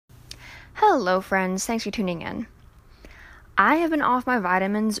Hello, friends. Thanks for tuning in. I have been off my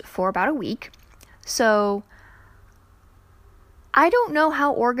vitamins for about a week, so I don't know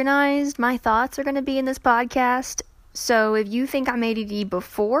how organized my thoughts are going to be in this podcast. So if you think I'm ADD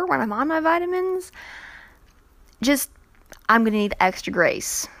before when I'm on my vitamins, I'm going to need extra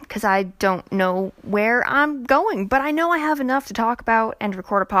grace because I don't know where I'm going, but I know I have enough to talk about and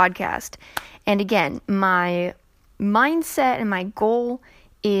record a podcast. And again, my mindset and my goal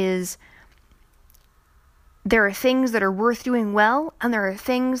is there are things that are worth doing well, and there are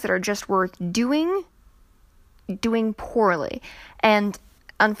things that are just worth doing poorly. And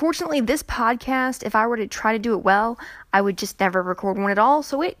unfortunately, this podcast, if I were to try to do it well, I would just never record one at all.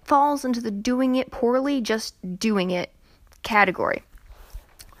 So it falls into the doing it poorly, just doing it category.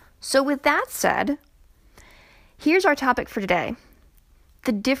 So with that said, here's our topic for today: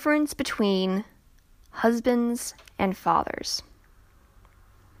 the difference between husbands and fathers.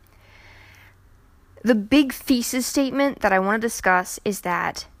 The big thesis statement that I want to discuss is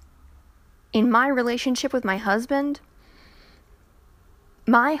that in my relationship with my husband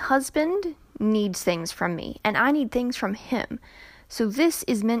needs things from me, and I need things from him. So this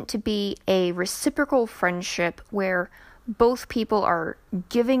is meant to be a reciprocal friendship where both people are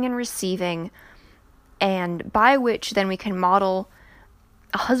giving and receiving, and by which then we can model,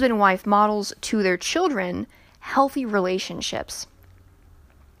 a husband and wife models to their children healthy relationships.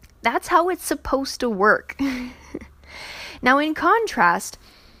 That's how it's supposed to work. Now, in contrast,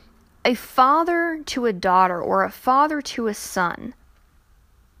 a father to a daughter or a father to a son,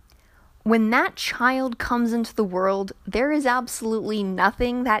 when that child comes into the world, there is absolutely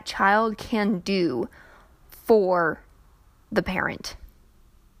nothing that child can do for the parent.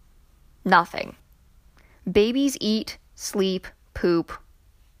 Nothing. Babies eat, sleep, poop,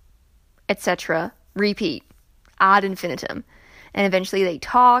 etc. Repeat. Ad infinitum. And eventually they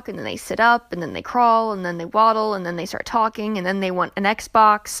talk, and then they sit up, and then they crawl, and then they waddle, and then they start talking, and then they want an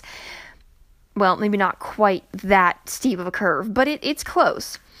Xbox. Well, maybe not quite that steep of a curve, but it's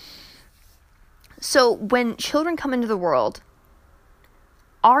close. So when children come into the world,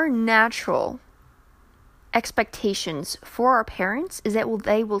 our natural expectations for our parents is that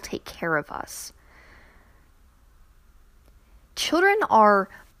they will take care of us. Children are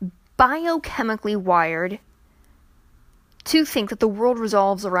biochemically wired to think that the world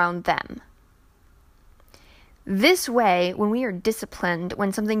revolves around them. This way, when we are disciplined,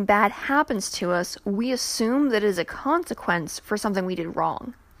 when something bad happens to us, we assume that it is a consequence for something we did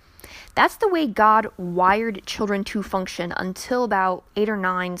wrong. That's the way God wired children to function until about 8 or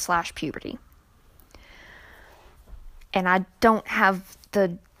 9 / puberty. And I don't have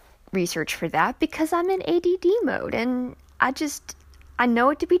the research for that because I'm in ADD mode, and I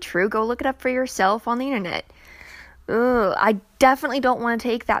know it to be true. Go look it up for yourself on the internet. I definitely don't want to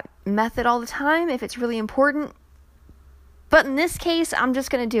take that method all the time if it's really important. But in this case, I'm just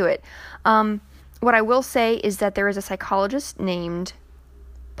going to do it. What I will say is that there is a psychologist named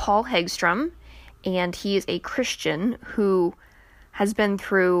Paul Hegstrom, and he is a Christian who has been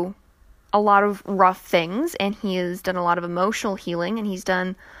through a lot of rough things, and he has done a lot of emotional healing, and he's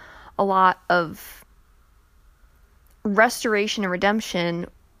done a lot of restoration and redemption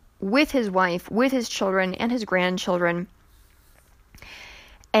with his wife, with his children, and his grandchildren.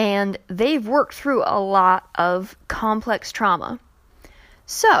 And they've worked through a lot of complex trauma.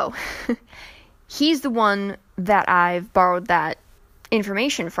 So, he's the one that I've borrowed that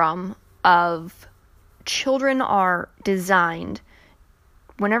information from, of children are designed,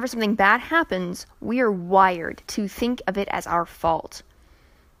 whenever something bad happens, we are wired to think of it as our fault.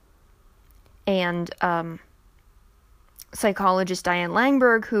 And, psychologist Diane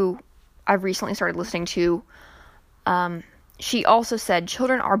Langberg, who I've recently started listening to, she also said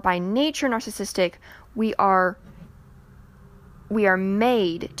children are by nature narcissistic. We are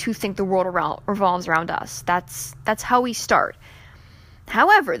made to think the world revolves around us. That's how we start.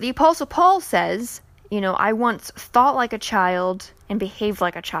 However, the Apostle Paul says, I once thought like a child and behaved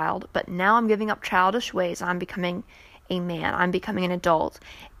like a child, but now I'm giving up childish ways. I'm becoming a man. I'm becoming an adult.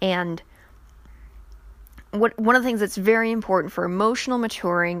 And one of the things that's very important for emotional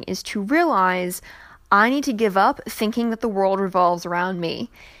maturing is to realize I need to give up thinking that the world revolves around me.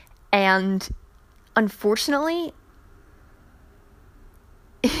 And unfortunately,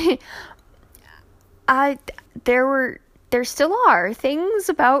 there still are things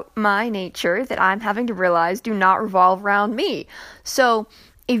about my nature that I'm having to realize do not revolve around me. So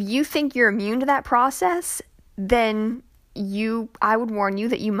if you think you're immune to that process, then I would warn you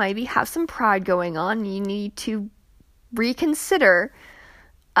that you maybe have some pride going on. You need to reconsider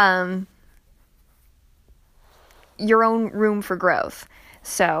your own room for growth.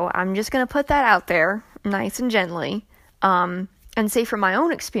 So I'm just going to put that out there nice and gently, and say from my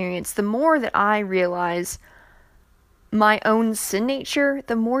own experience, the more that I realize my own sin nature,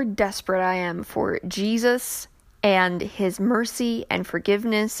 the more desperate I am for Jesus and his mercy and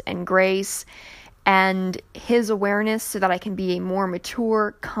forgiveness and grace and his awareness so that I can be a more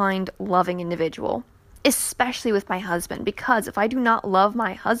mature, kind, loving individual, especially with my husband. Because if I do not love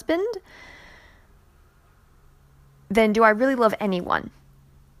my husband, then do I really love anyone?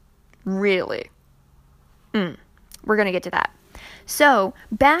 Really? We're going to get to that. So,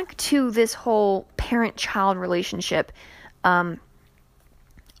 back to this whole parent-child relationship.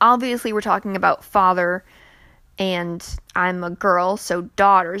 Obviously, we're talking about father, and I'm a girl, so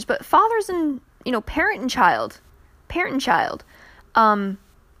daughters, but fathers and, parent and child.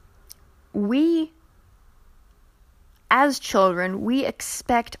 We, as children, we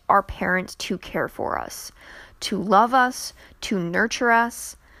expect our parents to care for us, to love us, to nurture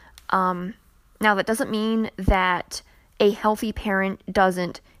us. Now, that doesn't mean that a healthy parent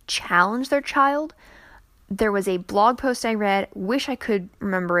doesn't challenge their child. There was a blog post I read, wish I could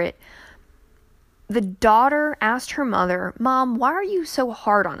remember it. The daughter asked her mother, "Mom, why are you so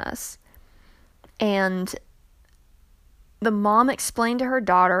hard on us?" And the mom explained to her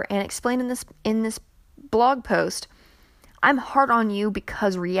daughter, and explained in this blog post, "I'm hard on you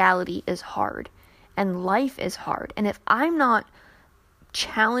because reality is hard and life is hard. And if I'm not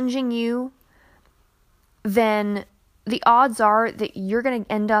challenging you, then the odds are that you're going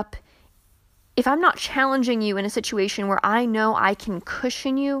to end up, if I'm not challenging you in a situation where I know I can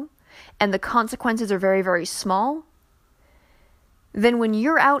cushion you and the consequences are very, very small, then when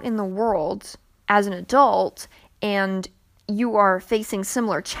you're out in the world as an adult and you are facing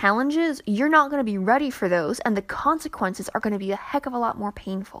similar challenges, you're not going to be ready for those, and the consequences are going to be a heck of a lot more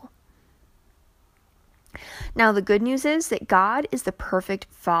painful." Now, the good news is that God is the perfect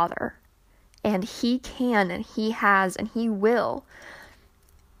father. And he can, and he has, and he will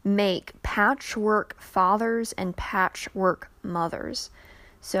make patchwork fathers and patchwork mothers.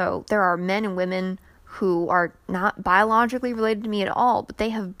 So there are men and women who are not biologically related to me at all, but they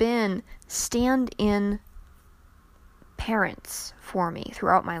have been stand-in parents for me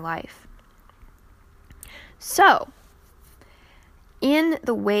throughout my life. So, in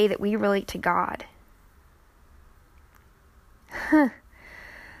the way that we relate to God,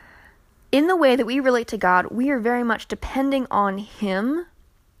 in the way that we relate to God, we are very much depending on him.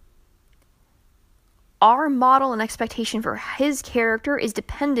 Our model and expectation for his character is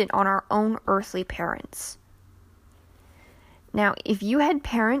dependent on our own earthly parents. Now, if you had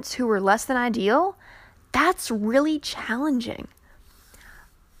parents who were less than ideal, that's really challenging.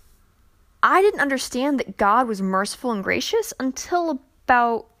 I didn't understand that God was merciful and gracious until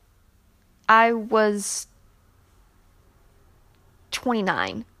about I was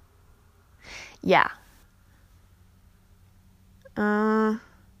 29. Yeah.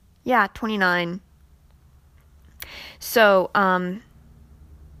 29. So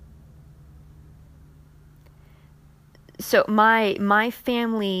my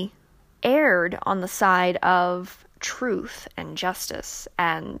family erred on the side of truth and justice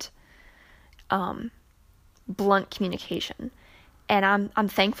and blunt communication. And I'm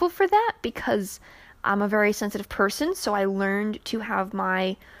thankful for that, because I'm a very sensitive person, so I learned to have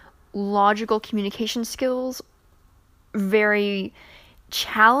my logical communication skills very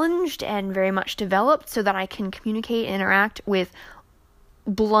challenged and very much developed so that I can communicate and interact with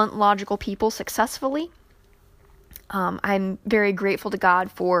blunt, logical people successfully. I'm very grateful to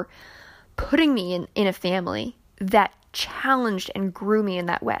God for putting me in a family that challenged and grew me in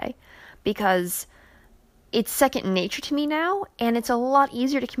that way, because it's second nature to me now, and it's a lot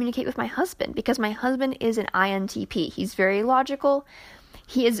easier to communicate with my husband, because my husband is an INTP. He's very logical.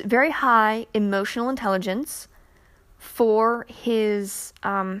 He is very high emotional intelligence for his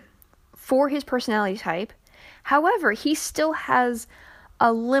personality type. However, he still has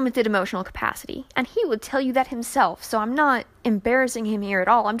a limited emotional capacity, and he would tell you that himself. So I'm not embarrassing him here at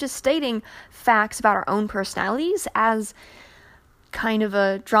all. I'm just stating facts about our own personalities as kind of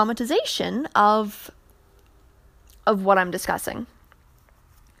a dramatization of what I'm discussing.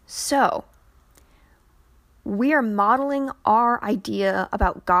 So, we are modeling our idea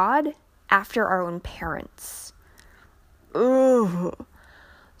about God after our own parents. Ugh.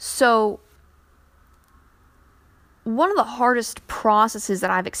 So, one of the hardest processes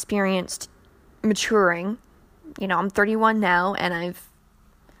that I've experienced maturing, I'm 31 now, and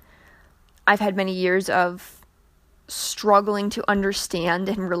I've had many years of struggling to understand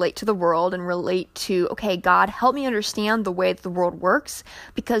and relate to the world and relate to, okay, God, help me understand the way that the world works,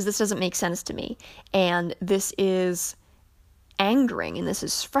 because this doesn't make sense to me. And this is angering and this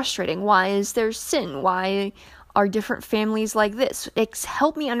is frustrating. Why is there sin? Why are different families like this?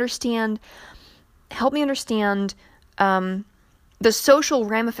 Help me understand the social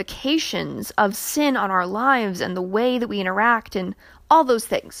ramifications of sin on our lives and the way that we interact and all those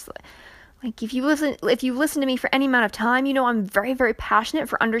things. Like if you've listened to me for any amount of time, you know I'm very, very passionate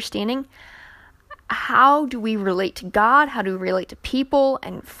for understanding how do we relate to God, how do we relate to people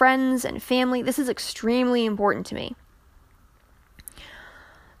and friends and family. This is extremely important to me.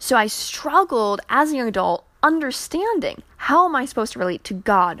 So I struggled as a young adult understanding how am I supposed to relate to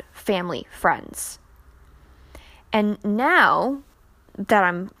God, family, friends. And now that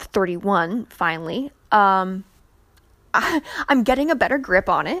I'm 31, finally, I'm getting a better grip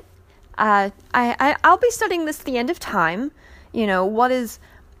on it. I'll be studying this at the end of time. You know, what is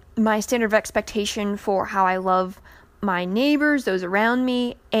my standard of expectation for how I love my neighbors, those around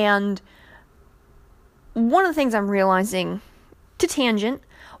me, and one of the things I'm realizing,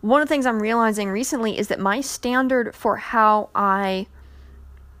 one of the things I'm realizing recently is that my standard for how I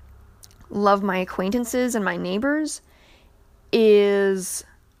love my acquaintances and my neighbors is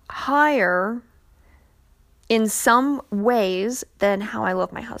higher in some ways than how I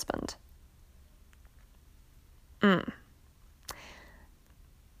love my husband.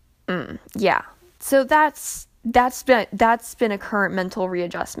 Yeah. So that's been a current mental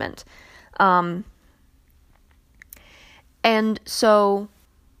readjustment. And so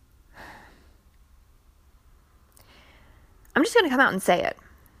I'm just going to come out and say it.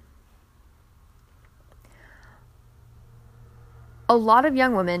 A lot of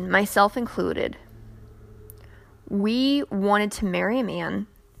young women, myself included, we wanted to marry a man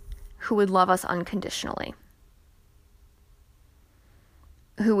who would love us unconditionally,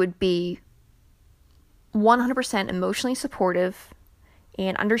 who would be 100% emotionally supportive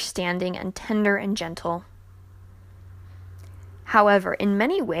and understanding and tender and gentle. However, in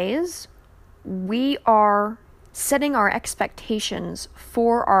many ways, we are setting our expectations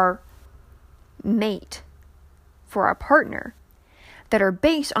for our mate, for our partner, that are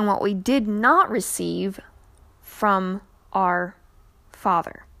based on what we did not receive from our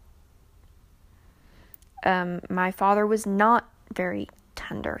father. My father was not very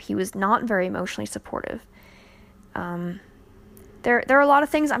tender. He was not very emotionally supportive. There are a lot of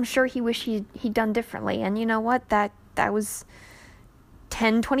things I'm sure he wished he'd done differently. And you know what? That was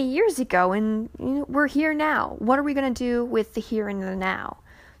 10, 20 years ago, and you know, we're here now. What are we going to do with the here and the now?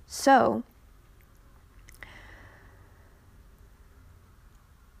 So,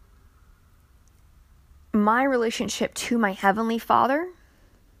 my relationship to my Heavenly Father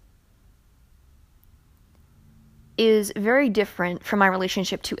is very different from my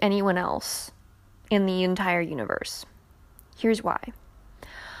relationship to anyone else in the entire universe. Here's why.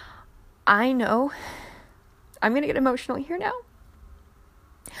 I know, I'm going to get emotional here now.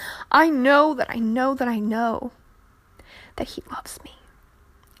 I know that He loves me.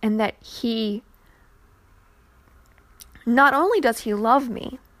 And that He, not only does He love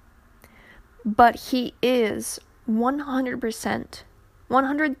me, but He is 100%,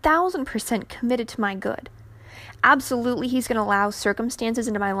 100,000% committed to my good. Absolutely, He's going to allow circumstances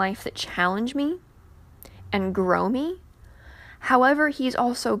into my life that challenge me and grow me. However, He's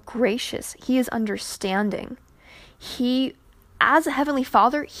also gracious. He is understanding. He, as a Heavenly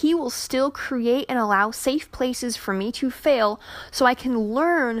Father, He will still create and allow safe places for me to fail so I can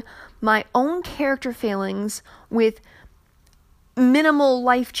learn my own character failings with minimal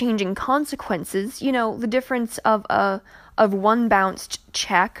life-changing consequences. You know, the difference of one bounced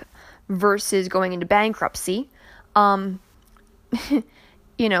check versus going into bankruptcy.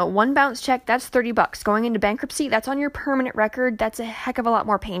 You know, one bounce check, that's $30. Going into bankruptcy, that's on your permanent record. That's a heck of a lot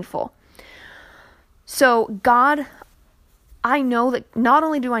more painful. So God, I know that, not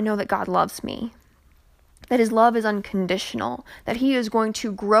only do I know that God loves me, that His love is unconditional, that He is going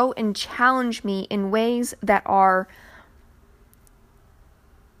to grow and challenge me in ways that are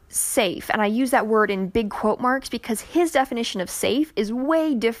safe. And I use that word in big quote marks because His definition of safe is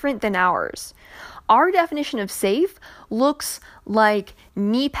way different than ours. Our definition of safe looks like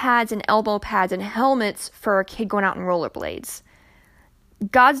knee pads and elbow pads and helmets for a kid going out in rollerblades.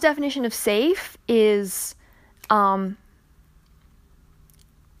 God's definition of safe is the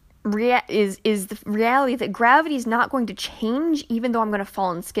reality that gravity is not going to change even though I'm going to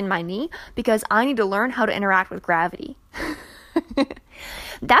fall and skin my knee because I need to learn how to interact with gravity.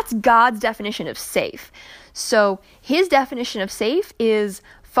 That's God's definition of safe. So His definition of safe is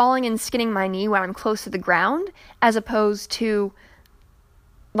falling and skinning my knee when I'm close to the ground, as opposed to,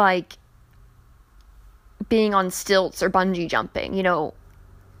 like, being on stilts or bungee jumping. You know,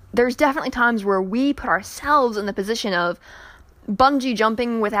 there's definitely times where we put ourselves in the position of bungee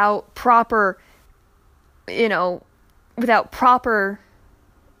jumping without proper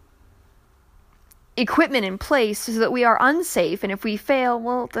equipment in place so that we are unsafe, and if we fail,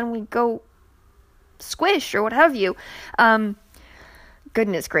 well, then we go squish or what have you.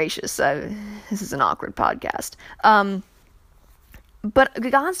 Goodness gracious, this is an awkward podcast.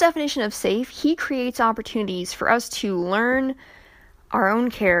 But God's definition of safe, he creates opportunities for us to learn our own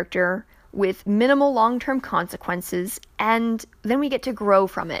character with minimal long-term consequences, and then we get to grow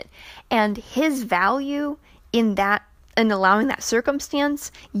from it. And his value in allowing that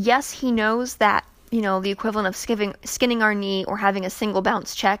circumstance, yes, he knows that, the equivalent of skinning our knee or having a single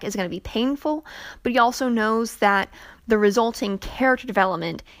bounce check is going to be painful, but he also knows that the resulting character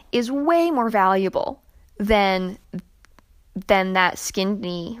development is way more valuable than that skinned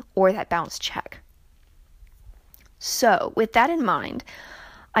knee or that bounce check. So, with that in mind,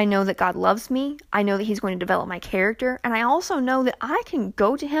 I know that God loves me, I know that he's going to develop my character, and I also know that I can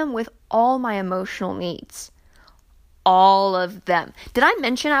go to him with all my emotional needs. All of them. Did I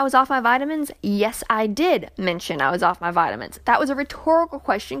mention I was off my vitamins? Yes, I did mention I was off my vitamins. That was a rhetorical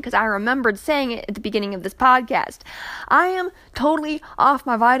question because I remembered saying it at the beginning of this podcast. I am totally off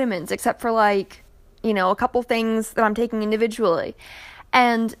my vitamins except for a couple things that I'm taking individually.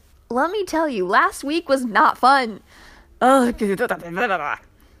 And let me tell you, last week was not fun.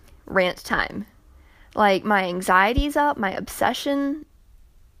 Rant time. My anxiety's up, my obsession.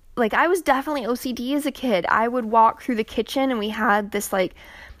 I was definitely OCD as a kid. I would walk through the kitchen and we had this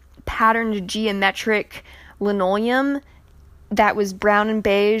patterned geometric linoleum that was brown and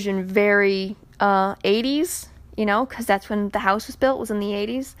beige and very 80s, because that's when the house was built, was in the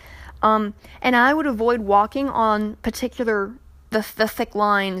 80s. And I would avoid walking on the thick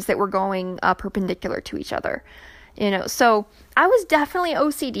lines that were going perpendicular to each other, So I was definitely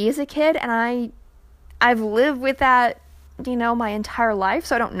OCD as a kid, and I've lived with that, my entire life,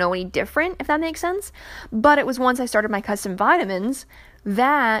 so I don't know any different, if that makes sense. But it was once I started my custom vitamins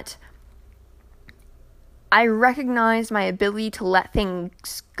that I recognized my ability to let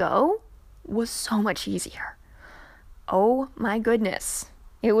things go was so much easier. Oh my goodness.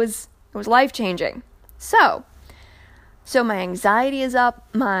 It was life-changing. So my anxiety is up,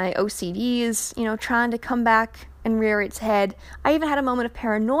 my OCD is, trying to come back and rear its head. I even had a moment of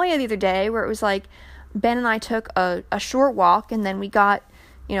paranoia the other day where it was Ben and I took a short walk, and then we got,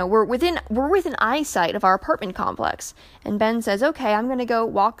 we're within eyesight of our apartment complex. And Ben says, okay, I'm going to go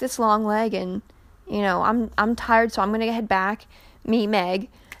walk this long leg, and, I'm tired, so I'm going to head back, meet Meg.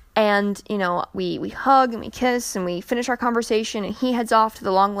 And, we hug and we kiss and we finish our conversation, and he heads off to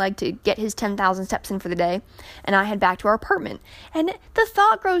the long leg to get his 10,000 steps in for the day. And I head back to our apartment. And the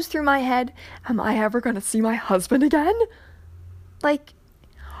thought goes through my head, am I ever going to see my husband again? Like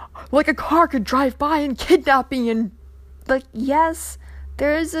a car could drive by and kidnap me, and yes,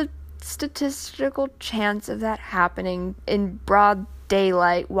 there is a statistical chance of that happening in broad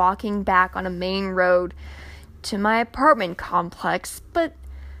daylight, walking back on a main road to my apartment complex, but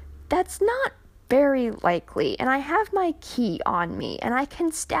that's not very likely, and I have my key on me, and I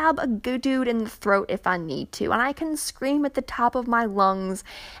can stab a good dude in the throat if I need to, and I can scream at the top of my lungs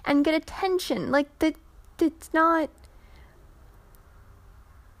and get attention. It's not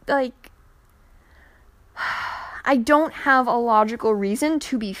I don't have a logical reason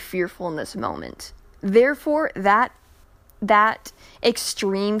to be fearful in this moment. Therefore, that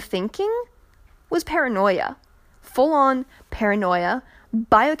extreme thinking was paranoia. Full-on paranoia,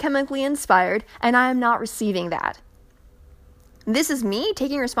 biochemically inspired, and I am not receiving that. This is me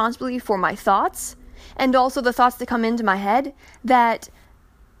taking responsibility for my thoughts, and also the thoughts that come into my head that,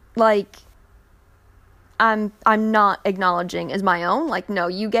 I'm not acknowledging as my own. No,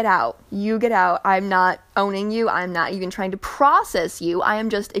 you get out. I'm not owning you. I'm not even trying to process you. I am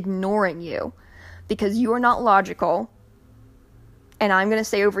just ignoring you because you are not logical. And I'm going to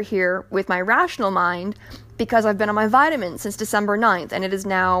stay over here with my rational mind because I've been on my vitamins since December 9th. And it is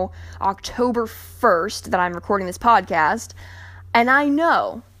now October 1st that I'm recording this podcast. And I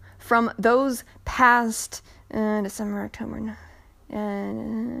know from those past December, October,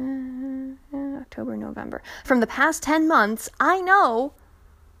 November. From the past 10 months, I know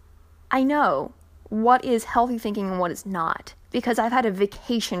what is healthy thinking and what is not. Because I've had a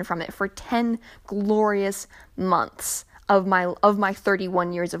vacation from it for 10 glorious months of my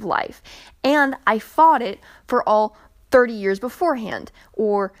 31 years of life. And I fought it for all 30 years beforehand.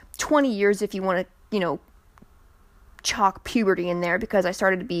 Or 20 years if you want to, chalk puberty in there, because I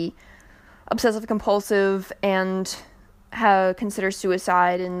started to be obsessive compulsive and consider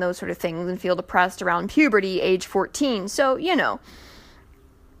suicide and those sort of things and feel depressed around puberty, age 14. So,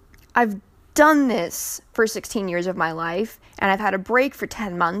 I've done this for 16 years of my life, and I've had a break for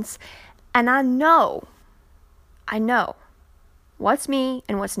 10 months, and I know what's me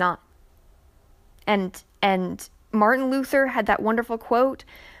and what's not. And Martin Luther had that wonderful quote,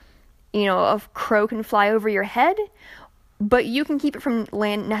 a crow can fly over your head, but you can keep it from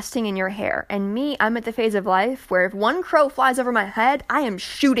nesting in your hair. And me, I'm at the phase of life where if one crow flies over my head, I am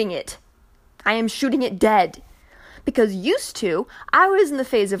shooting it. I am shooting it dead. Because I was in the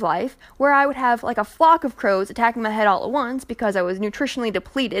phase of life where I would have like a flock of crows attacking my head all at once because I was nutritionally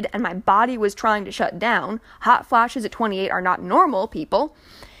depleted and my body was trying to shut down. Hot flashes at 28 are not normal, people.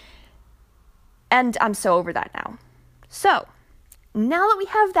 And I'm so over that now. So, now that we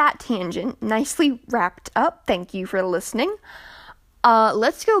have that tangent nicely wrapped up, thank you for listening.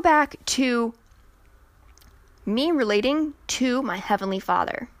 Let's go back to me relating to my Heavenly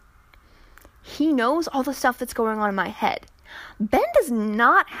Father. He knows all the stuff that's going on in my head. Ben does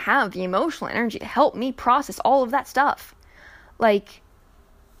not have the emotional energy to help me process all of that stuff. Like,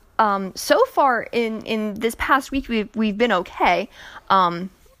 so far in this past week, we've been okay. A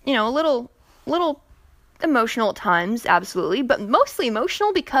little emotional at times, absolutely, but mostly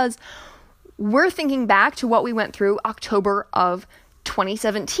emotional because we're thinking back to what we went through October of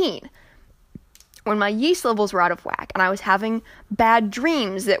 2017 when my yeast levels were out of whack and I was having bad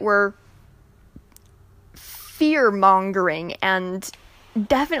dreams that were fear-mongering and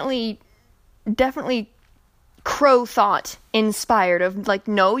definitely crow thought inspired of like,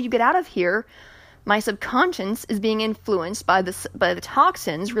 no, you get out of here. My subconscious is being influenced by the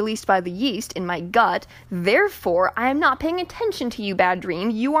toxins released by the yeast in my gut. Therefore, I am not paying attention to you, bad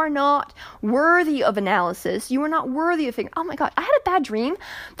dream. You are not worthy of analysis. You are not worthy of figuring. Oh my God, I had a bad dream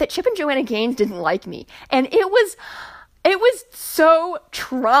that Chip and Joanna Gaines didn't like me. And it was so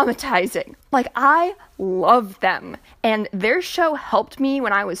traumatizing. Like, I love them. And their show helped me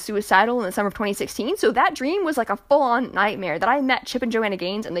when I was suicidal in the summer of 2016. So that dream was like a full-on nightmare that I met Chip and Joanna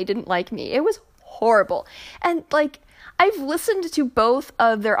Gaines and they didn't like me. It was horrible. And like, I've listened to both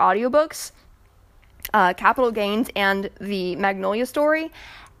of their audiobooks, Capital Gains and The Magnolia Story, and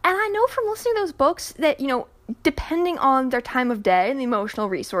I know from listening to those books that, depending on their time of day and the emotional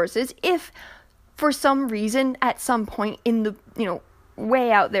resources, if for some reason at some point in the,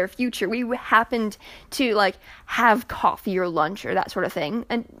 way out there future, we happened to like have coffee or lunch or that sort of thing,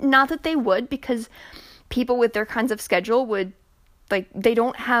 and not that they would, because people with their kinds of schedule would, like, they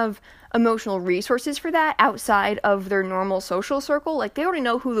don't have emotional resources for that outside of their normal social circle. Like, they already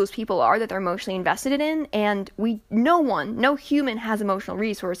know who those people are that they're emotionally invested in, and no human has emotional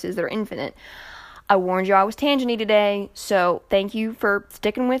resources that are infinite. I warned you I was tangenty today, so thank you for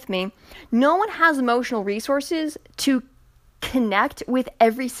sticking with me. No one has emotional resources to connect with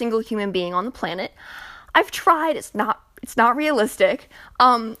every single human being on the planet. I've tried, it's not realistic.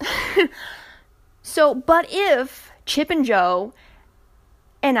 But if Chip and Joe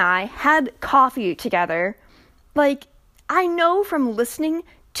and I had coffee together, like, I know from listening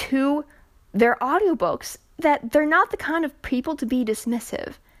to their audiobooks that they're not the kind of people to be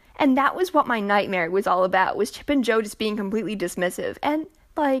dismissive. And that was what my nightmare was all about, was Chip and Joe just being completely dismissive. And,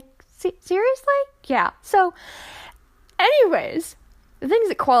 like, seriously? Yeah. So, anyways, the things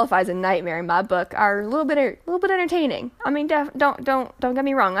that qualify as a nightmare in my book are a little bit entertaining. I mean, don't get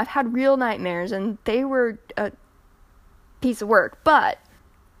me wrong. I've had real nightmares, and they were a piece of work. But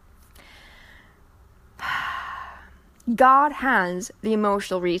God has the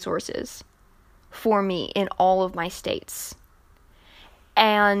emotional resources for me in all of my states.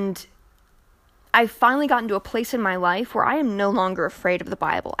 And I've finally gotten to a place in my life where I am no longer afraid of the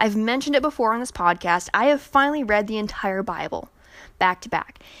Bible. I've mentioned it before on this podcast. I have finally read the entire Bible back to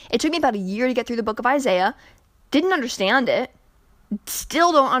back. It took me about a year to get through the book of Isaiah. Didn't understand it.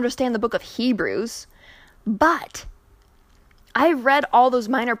 Still don't understand the book of Hebrews. But I've read all those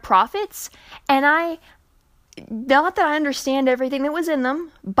minor prophets, and not that I understand everything that was in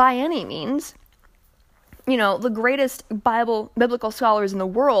them by any means. The greatest biblical scholars in the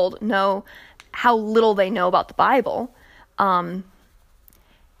world know how little they know about the Bible.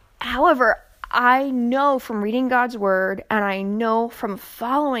 However, I know from reading God's word, and I know from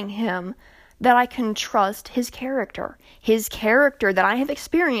following him, that I can trust his character. His character that I have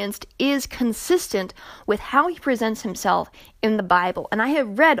experienced is consistent with how he presents himself in the Bible. And I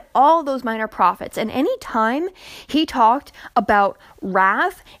have read all those minor prophets, and any time he talked about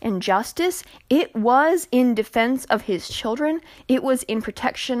wrath and justice, it was in defense of his children. It was in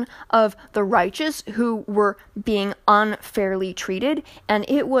protection of the righteous who were being unfairly treated, and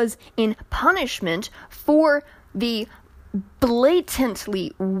it was in punishment for the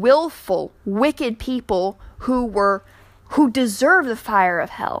blatantly willful, wicked people who deserve the fire of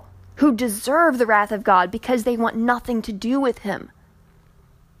hell, who deserve the wrath of God because they want nothing to do with him.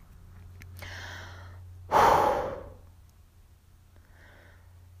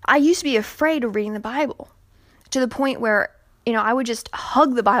 I used to be afraid of reading the Bible to the point where, I would just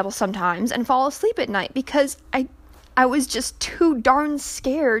hug the Bible sometimes and fall asleep at night because I was just too darn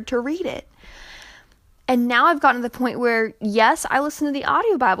scared to read it. And now I've gotten to the point where, yes, I listen to the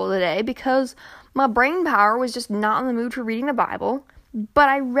audio Bible today because my brain power was just not in the mood for reading the Bible. But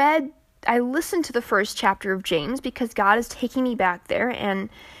I listened to the first chapter of James because God is taking me back there and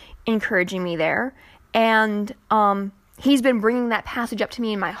encouraging me there. And he's been bringing that passage up to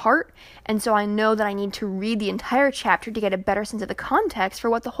me in my heart. And so I know that I need to read the entire chapter to get a better sense of the context for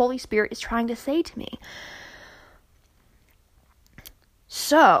what the Holy Spirit is trying to say to me.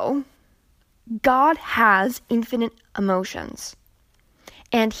 So, God has infinite emotions.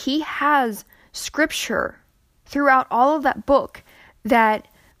 And he has scripture throughout all of that book that,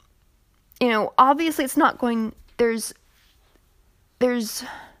 obviously it's not going, there are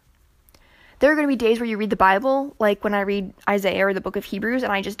going to be days where you read the Bible, like when I read Isaiah or the book of Hebrews,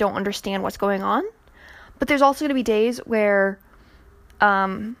 and I just don't understand what's going on. But there's also going to be days where,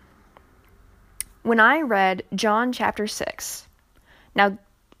 when I read John chapter 6, now,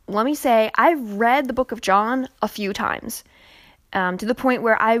 let me say, I've read the book of John a few times, to the point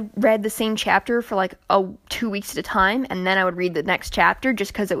where I read the same chapter for 2 weeks at a time, and then I would read the next chapter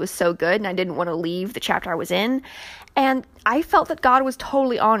just because it was so good, and I didn't want to leave the chapter I was in. And I felt that God was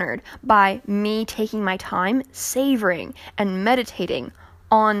totally honored by me taking my time, savoring, and meditating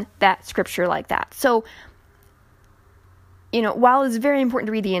on that scripture like that. So, while it's very important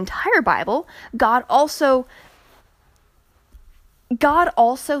to read the entire Bible, God also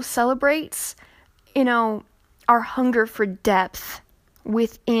celebrates, our hunger for depth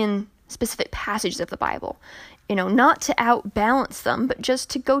within specific passages of the Bible. Not to outbalance them, but just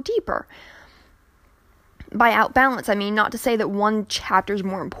to go deeper. By outbalance, I mean not to say that one chapter is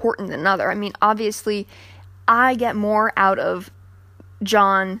more important than another. I mean, obviously, I get more out of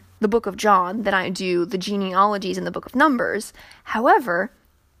John, the book of John, than I do the genealogies in the book of Numbers. However,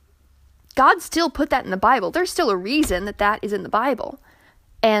 God still put that in the Bible. There's still a reason that is in the Bible.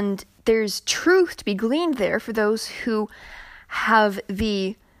 And there's truth to be gleaned there for those who have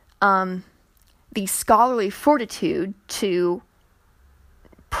the scholarly fortitude to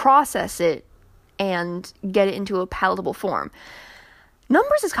process it and get it into a palatable form.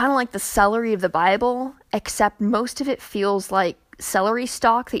 Numbers is kind of like the celery of the Bible, except most of it feels like celery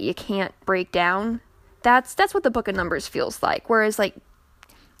stalk that you can't break down. That's what the book of Numbers feels like. Whereas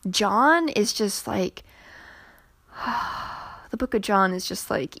John is just like, the book of John is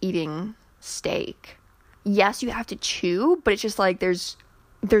just like eating steak. Yes, you have to chew, but it's just like there's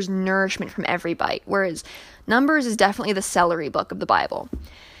nourishment from every bite. Whereas Numbers is definitely the celery book of the Bible.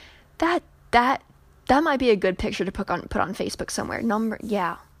 That might be a good picture to put on Facebook somewhere.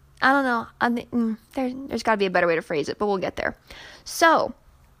 Yeah. I don't know. There's got to be a better way to phrase it, but we'll get there. So,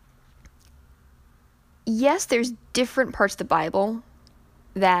 yes, there's different parts of the Bible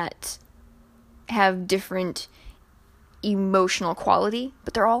that have different emotional quality,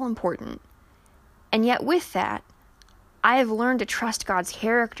 but they're all important. And yet with that, I have learned to trust God's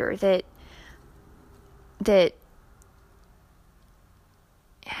character that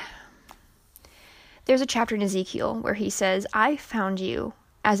there's a chapter in Ezekiel where he says, I found you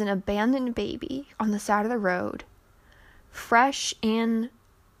as an abandoned baby on the side of the road, fresh in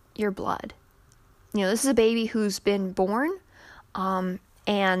your blood. This is a baby who's been born,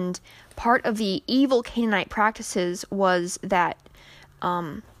 and part of the evil Canaanite practices was that,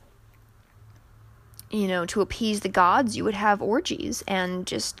 to appease the gods, you would have orgies and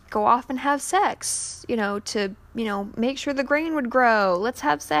just go off and have sex, to, make sure the grain would grow. Let's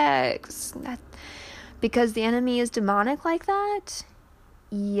have sex. Because the enemy is demonic like that?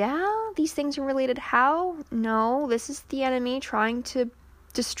 Yeah, these things are related. How? No, this is the enemy trying to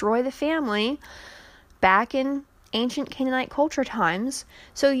destroy the family back in ancient Canaanite culture times.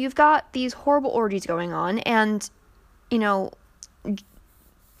 So you've got these horrible orgies going on, and,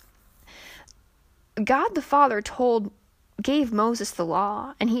 God the Father gave Moses the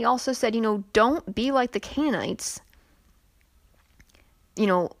law, and he also said, don't be like the Canaanites.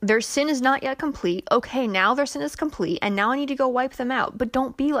 Their sin is not yet complete. Okay, now their sin is complete, and now I need to go wipe them out, but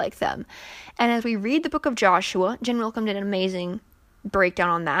don't be like them. And as we read the book of Joshua, Jen Wilkham did an amazing breakdown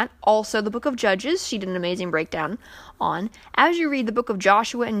on that. Also, the book of Judges, she did an amazing breakdown on. As you read the book of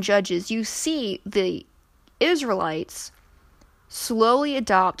Joshua and Judges, you see the Israelites slowly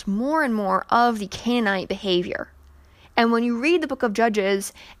adopt more and more of the Canaanite behavior. And when you read the book of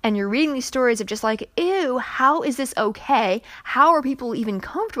Judges and you're reading these stories of just like, ew, how is this okay? How are people even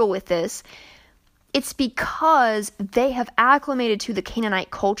comfortable with this? It's because they have acclimated to the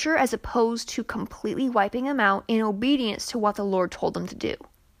Canaanite culture as opposed to completely wiping them out in obedience to what the Lord told them to do.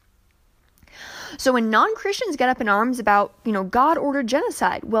 So when non-Christians get up in arms about, God ordered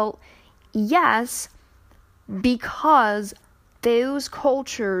genocide, well, yes, because those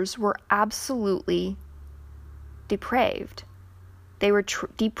cultures were absolutely depraved. They were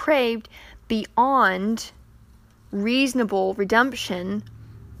depraved beyond reasonable redemption,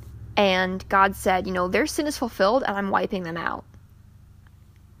 and God said, their sin is fulfilled and I'm wiping them out.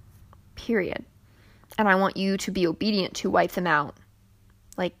 Period. And I want you to be obedient to wipe them out.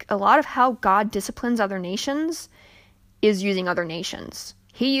 Like, a lot of how God disciplines other nations is using other nations.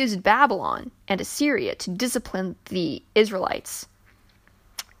 He used Babylon and Assyria to discipline the Israelites.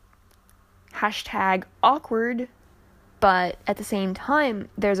 Hashtag awkward, but at the same time,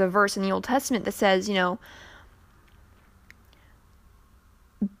 there's a verse in the Old Testament that says,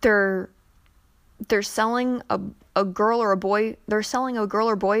 they're selling a girl or a boy, they're selling a girl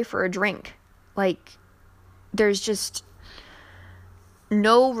or boy for a drink. Like, there's just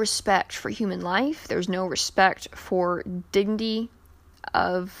no respect for human life. There's no respect for dignity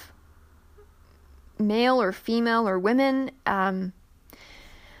of male or female or women.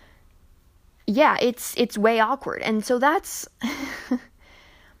 It's way awkward. And so that's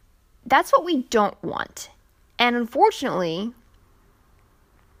what we don't want. And unfortunately,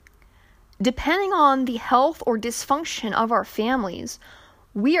 depending on the health or dysfunction of our families,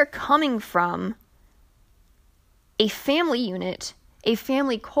 we are coming from a family unit, a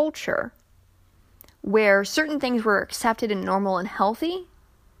family culture, where certain things were accepted and normal and healthy.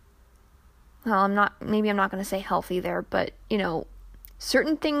 Well, I'm not going to say healthy there, but,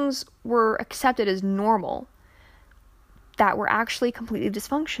 certain things were accepted as normal that were actually completely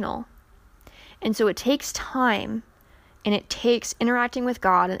dysfunctional. And so it takes time, and it takes interacting with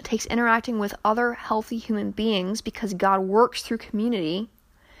God, and it takes interacting with other healthy human beings, because God works through community.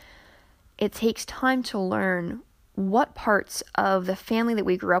 It takes time to learn what parts of the family that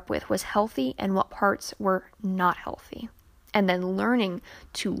we grew up with was healthy and what parts were not healthy. And then learning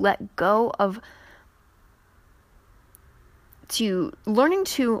to let go of, learning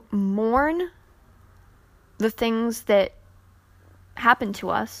to mourn the things that happened to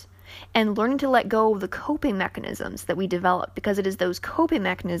us, and learning to let go of the coping mechanisms that we develop, because it is those coping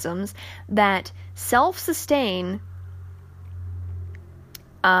mechanisms that self-sustain.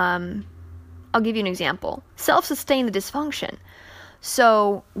 I'll give you an example. Self-sustain the dysfunction.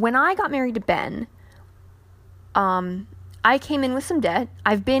 So when I got married to Ben, I came in with some debt.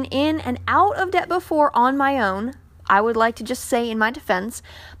 I've been in and out of debt before on my own, I would like to just say in my defense,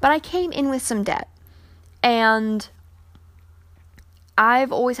 but I came in with some debt. And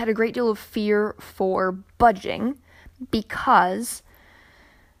I've always had a great deal of fear for budgeting, because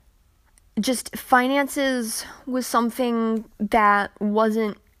just finances was something that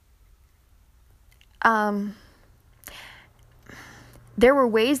wasn't, there were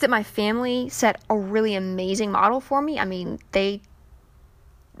ways that my family set a really amazing model for me. I mean,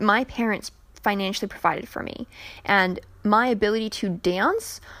 my parents financially provided for me, and my ability to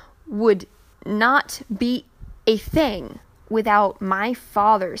dance would not be a thing without my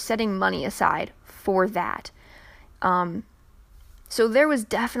father setting money aside for that. So there was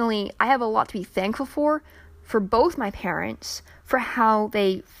definitely, I have a lot to be thankful for both my parents, for how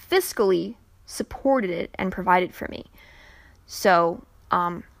they fiscally supported it and provided for me. So,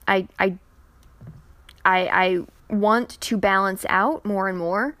 I want to balance out more and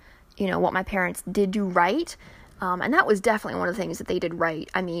more, what my parents did do right. And that was definitely one of the things that they did right.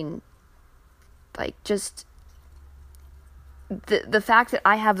 I mean, like, just the fact that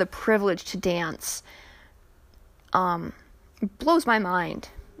I have the privilege to dance, blows my mind.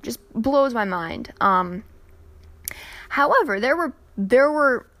 Just blows my mind. However, there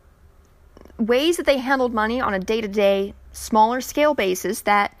were ways that they handled money on a day-to-day, smaller scale basis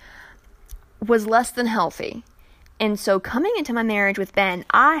that was less than healthy. And so coming into my marriage with Ben,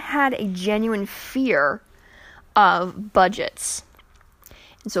 I had a genuine fear of budgets.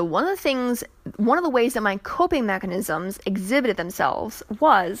 And so one of the ways that my coping mechanisms exhibited themselves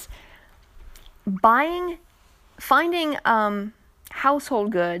was finding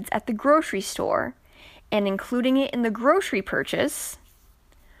household goods at the grocery store and including it in the grocery purchase,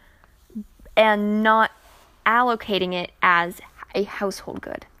 and not allocating it as a household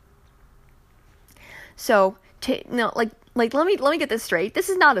good. So, let me get this straight. This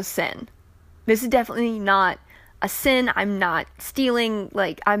is not a sin. This is definitely not a sin. I'm not stealing.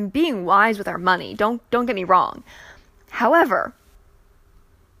 I'm being wise with our money. Don't get me wrong. However,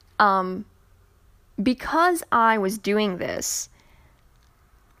 because I was doing this,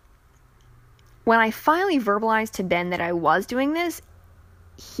 when I finally verbalized to Ben that I was doing this,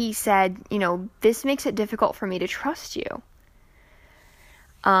 he said, this makes it difficult for me to trust you.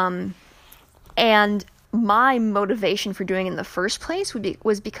 And my motivation for doing it in the first place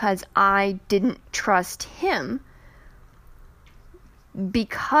was because I didn't trust him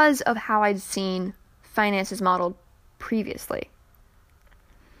because of how I'd seen finances modeled previously.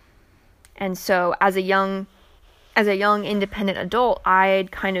 And so as a young independent adult, I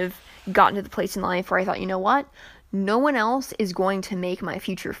had kind of gotten to the place in life where I thought, you know what? No one else is going to make my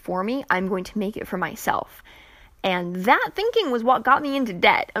future for me. I'm going to make it for myself. And that thinking was what got me into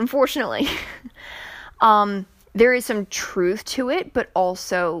debt, unfortunately. There is some truth to it, but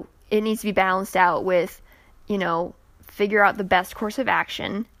also it needs to be balanced out with, figure out the best course of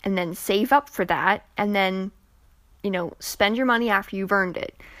action and then save up for that and then, spend your money after you've earned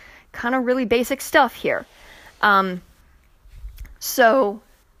it. Kind of really basic stuff here. So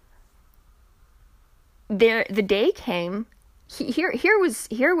the day came. Here was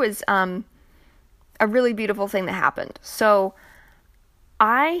a really beautiful thing that happened. So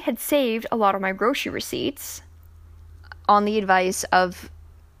I had saved a lot of my grocery receipts on the advice of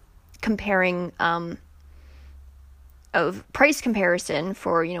comparing, of price comparison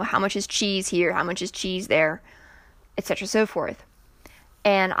for, how much is cheese here, how much is cheese there, etc. so forth.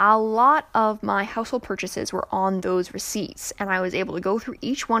 And a lot of my household purchases were on those receipts, and I was able to go through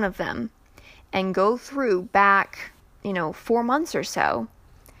each one of them and go through back, 4 months or so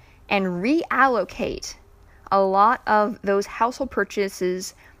and reallocate a lot of those household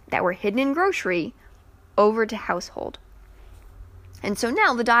purchases that were hidden in grocery over to household. And so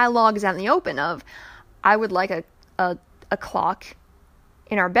now the dialogue is out in the open of, I would like a clock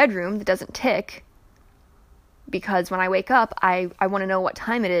in our bedroom that doesn't tick, because when I wake up, I want to know what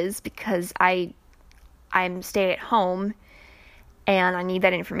time it is, because I'm stay at home and I need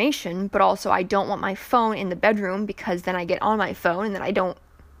that information, but also I don't want my phone in the bedroom, because then I get on my phone and then I don't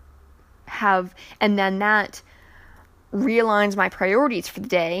have, and then that realigns my priorities for the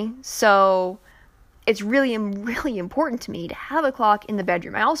day. So it's really, really important to me to have a clock in the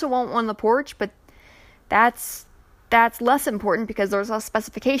bedroom. I also want one on the porch, but that's less important because there's less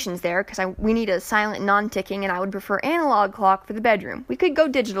specifications there, because we need a silent, non-ticking, and I would prefer analog clock for the bedroom. We could go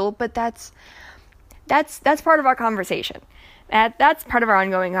digital, but that's part of our conversation. That's part of our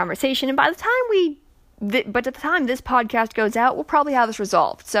ongoing conversation. And by the time but at the time this podcast goes out, we'll probably have this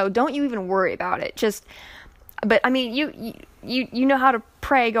resolved. So don't you even worry about it. But I mean, you know how to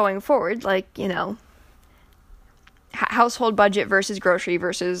pray going forward, household budget versus grocery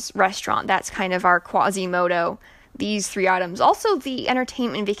versus restaurant. That's kind of our Quasimodo. These 3 items. Also, the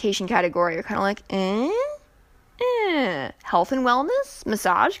entertainment and vacation category are kind of like, health and wellness,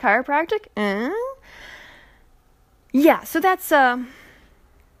 massage, chiropractic, Yeah, so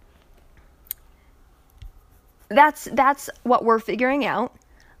that's what we're figuring out.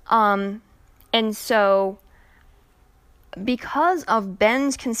 And so because of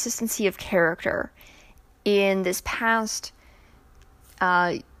Ben's consistency of character in this past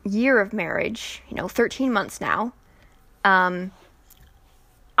year of marriage, 13 months now, I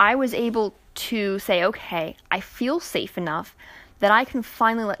was able to say, okay, I feel safe enough that I can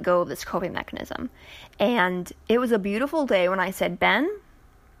finally let go of this coping mechanism. And it was a beautiful day when I said, Ben,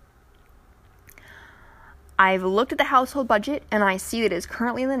 I've looked at the household budget and I see that it is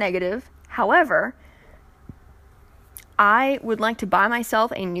currently in the negative. However, I would like to buy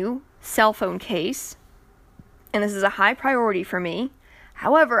myself a new cell phone case, and this is a high priority for me.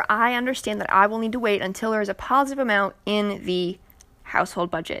 However, I understand that I will need to wait until there is a positive amount in the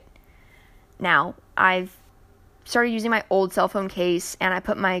household budget. Now, I've started using my old cell phone case, and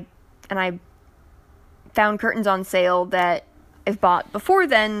I found curtains on sale that I've bought before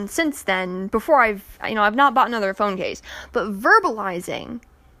then, since then, before I've not bought another phone case. But verbalizing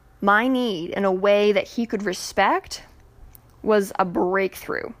my need in a way that he could respect was a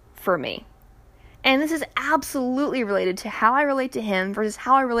breakthrough for me. And this is absolutely related to how I relate to him versus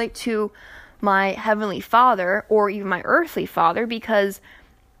how I relate to my heavenly Father or even my earthly father, because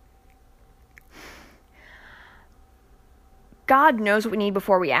God knows what we need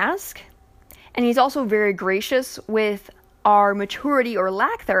before we ask. And he's also very gracious with our maturity or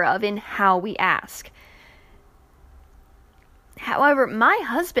lack thereof in how we ask. However, my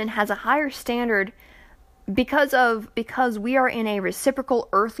husband has a higher standard because we are in a reciprocal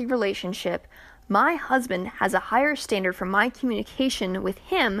earthly relationship. My husband has a higher standard for my communication with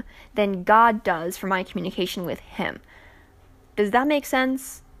him than God does for my communication with him. Does that make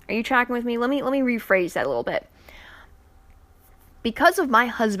sense? Are you tracking with me? Let me rephrase that a little bit. because of my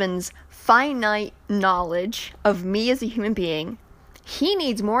husband's finite knowledge of me as a human being, he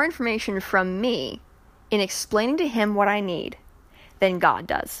needs more information from me in explaining to him what I need than God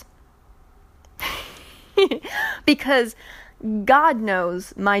does. Because God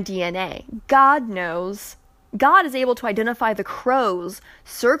knows my DNA. God is able to identify the crows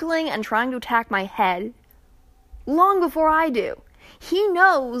circling and trying to attack my head long before I do. He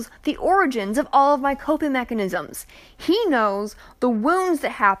knows the origins of all of my coping mechanisms. He knows the wounds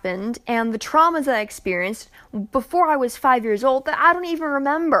that happened and the traumas that I experienced before I was 5 years old that I don't even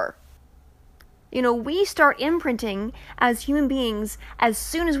remember. We start imprinting as human beings as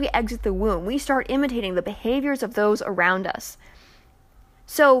soon as we exit the womb. We start imitating the behaviors of those around us.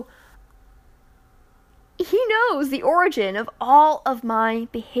 So, he knows the origin of all of my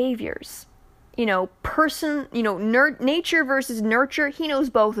behaviors. Nature versus nurture, he knows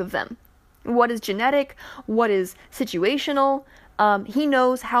both of them. What is genetic, what is situational. He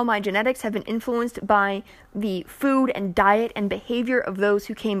knows how my genetics have been influenced by the food and diet and behavior of those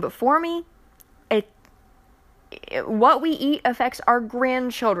who came before me. What we eat affects our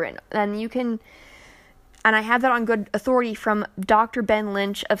grandchildren. And I have that on good authority from Dr. Ben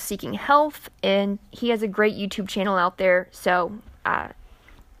Lynch of Seeking Health, and he has a great YouTube channel out there. So,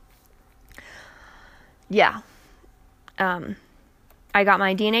 yeah. I got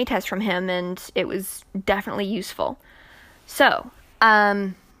my DNA test from him, and it was definitely useful. So,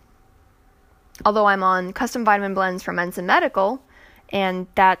 although I'm on custom vitamin blends from Ensign Medical, and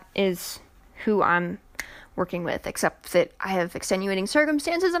that is who I'm working with, except that I have extenuating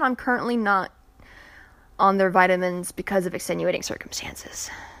circumstances, and I'm currently not on their vitamins because of extenuating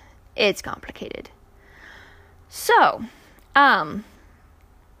circumstances. It's complicated. So,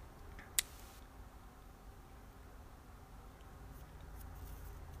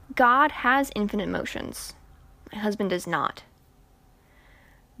 God has infinite motions. My husband does not.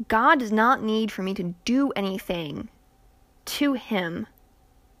 God does not need for me to do anything to him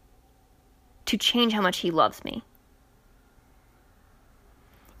to change how much he loves me.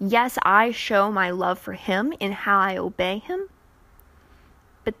 Yes, I show my love for him in how I obey him,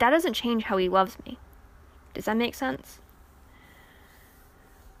 but that doesn't change how he loves me. Does that make sense?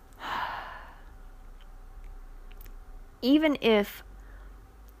 Even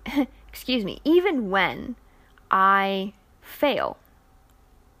when I fail,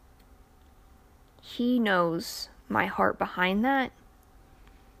 he knows my heart behind that,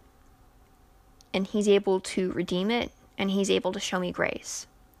 and he's able to redeem it, and he's able to show me grace.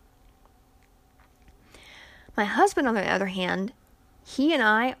 My husband, on the other hand, he and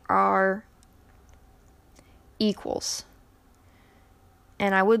I are equals.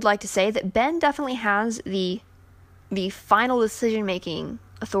 And I would like to say that Ben definitely has the final decision-making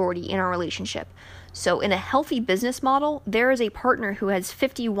authority in our relationship. So in a healthy business model, there is a partner who has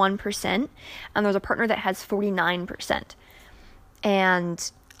 51%, and there's a partner that has 49%.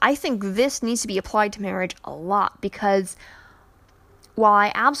 And I think this needs to be applied to marriage a lot, because while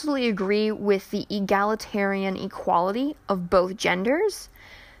I absolutely agree with the egalitarian equality of both genders,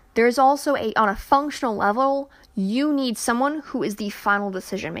 there's also on a functional level, you need someone who is the final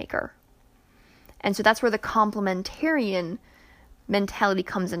decision maker. And so that's where the complementarian mentality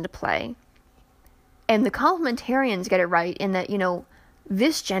comes into play. And the complementarians get it right in that,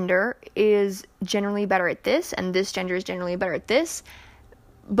 this gender is generally better at this, and this gender is generally better at this.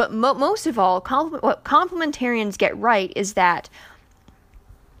 But most of all, what complementarians get right is that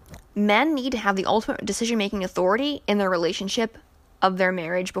men need to have the ultimate decision-making authority in their relationship of their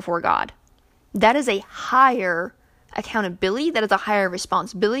marriage before God. That is a higher accountability, that is a higher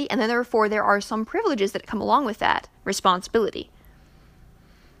responsibility, and then therefore there are some privileges that come along with that responsibility.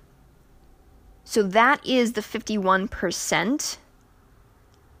 So that is the 51%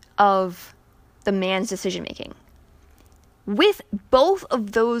 of the man's decision-making. With both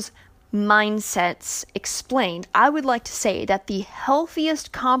of those mindsets explained, I would like to say that the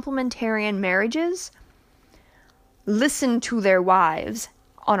healthiest complementarian marriages listen to their wives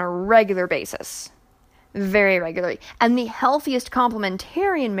on a regular basis. Very regularly. And the healthiest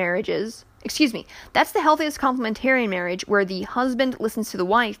complementarian marriages, that's the healthiest complementarian marriage where the husband listens to the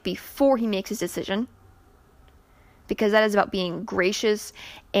wife before he makes his decision. Because that is about being gracious,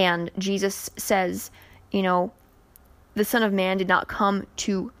 and Jesus says, the Son of Man did not come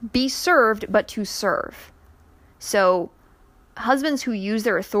to be served, but to serve. So, husbands who use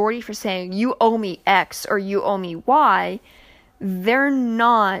their authority for saying, you owe me X or you owe me Y, they're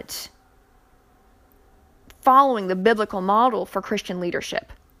not following the biblical model for Christian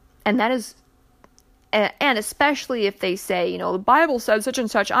leadership. And that is, and especially if they say, the Bible said such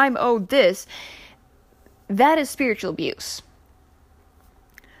and such, I'm owed this, that is spiritual abuse.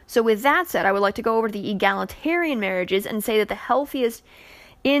 So with that said, I would like to go over to the egalitarian marriages and say that the healthiest,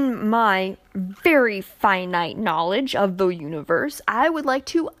 in my very finite knowledge of the universe, I would like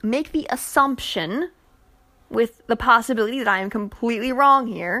to make the assumption, with the possibility that I am completely wrong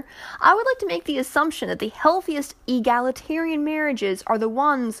here, I would like to make the assumption that the healthiest egalitarian marriages are the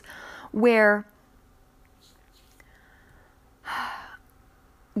ones where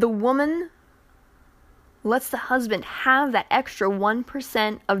the woman lets the husband have that extra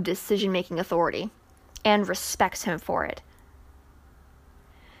 1% of decision-making authority and respects him for it.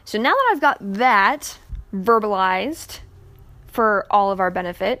 So now that I've got that verbalized for all of our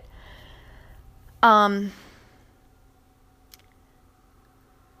benefit, there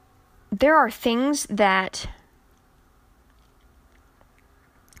are things that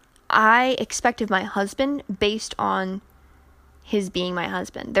I expect of my husband based on his being my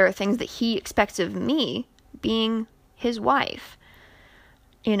husband. There are things that he expects of me being his wife,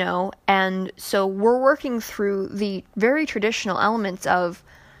 and so we're working through the very traditional elements of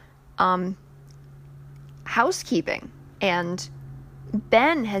housekeeping, and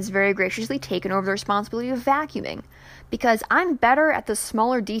Ben has very graciously taken over the responsibility of vacuuming, because I'm better at the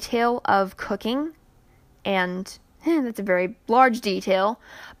smaller detail of cooking, and that's a very large detail,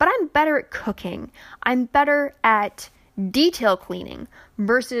 but I'm better at cooking. I'm better at detail cleaning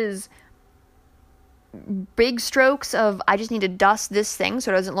versus big strokes of, I just need to dust this thing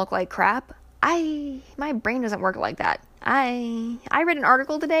so it doesn't look like crap. My brain doesn't work like that. I read an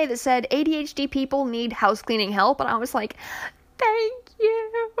article today that said ADHD people need house cleaning help, and I was like, thank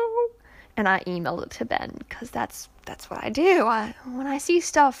you. And I emailed it to Ben, because that's what I do. When I see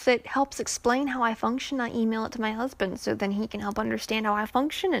stuff that helps explain how I function, I email it to my husband, so then he can help understand how I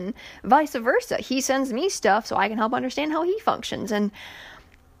function, and vice versa. He sends me stuff so I can help understand how he functions, and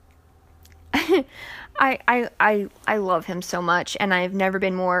I love him so much, and I've never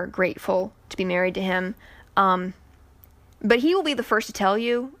been more grateful to be married to him. But he will be the first to tell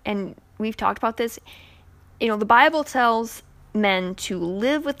you, and we've talked about this, the Bible tells men to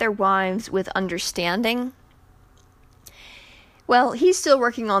live with their wives with understanding. Well, he's still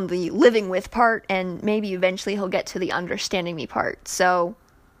working on the living with part, and maybe eventually he'll get to the understanding me part. So,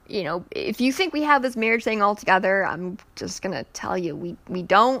 if you think we have this marriage thing all together, I'm just gonna tell you we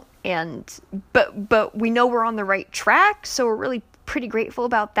don't, but we know we're on the right track, so we're really pretty grateful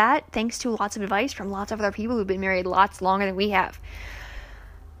about that, thanks to lots of advice from lots of other people who've been married lots longer than we have.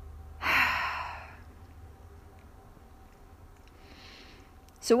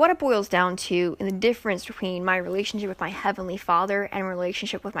 So what it boils down to, in the difference between my relationship with my Heavenly Father and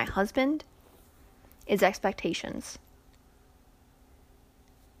relationship with my husband, is expectations.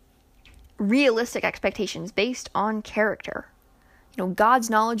 Realistic expectations based on character. God's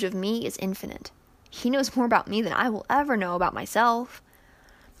knowledge of me is infinite. He knows more about me than I will ever know about myself.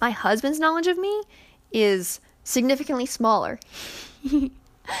 My husband's knowledge of me is significantly smaller.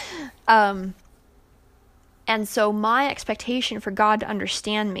 And so my expectation for God to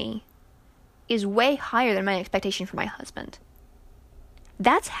understand me is way higher than my expectation for my husband.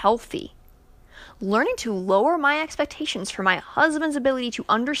 That's healthy. Learning to lower my expectations for my husband's ability to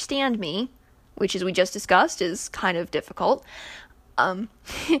understand me, which, as we just discussed, is kind of difficult. Well, I'm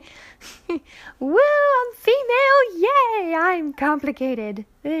female, yay, I'm complicated.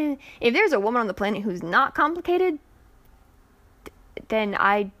 If there's a woman on the planet who's not complicated, then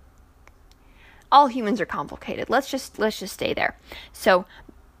all humans are complicated. Let's just stay there. So,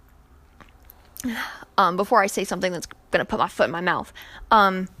 before I say something that's gonna put my foot in my mouth,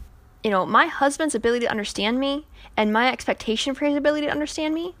 my husband's ability to understand me and my expectation for his ability to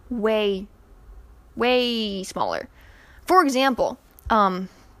understand me, way, way smaller. For example,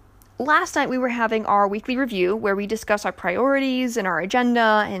 last night we were having our weekly review where we discuss our priorities and our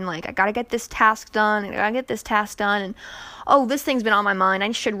agenda, and I gotta get this task done, and I gotta get this task done, and this thing's been on my mind.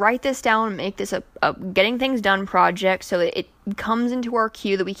 I should write this down and make this a getting things done project so that it comes into our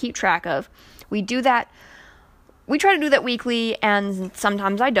queue that we keep track of. We do that. We try to do that weekly, and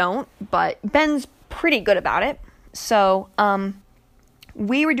sometimes I don't, but Ben's pretty good about it. So,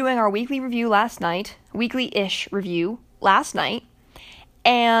 we were doing our weekly-ish review last night,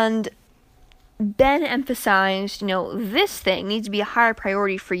 and Ben emphasized, this thing needs to be a higher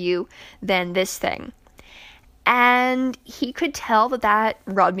priority for you than this thing. And he could tell that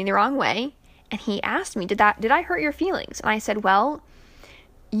rubbed me the wrong way, and he asked me, did I hurt your feelings? And I said, well,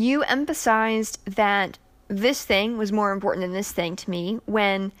 you emphasized that this thing was more important than this thing to me,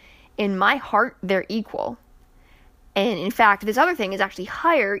 when in my heart they're equal. And in fact, this other thing is actually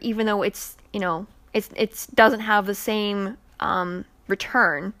higher, even though it's doesn't have the same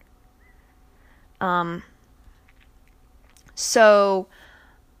return. So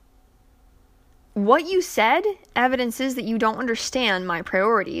what you said evidences that you don't understand my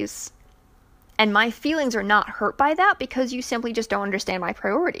priorities. And my feelings are not hurt by that because you simply just don't understand my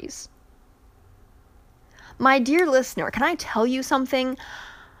priorities. My dear listener, can I tell you something?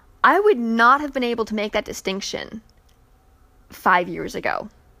 I would not have been able to make that distinction 5 years ago.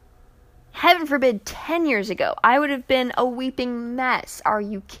 Heaven forbid, 10 years ago. I would have been a weeping mess. Are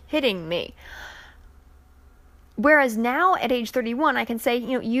you kidding me? Whereas now, at age 31, I can say,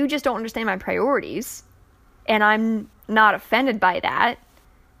 you just don't understand my priorities. And I'm not offended by that.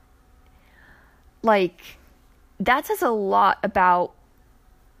 Like, that says a lot about,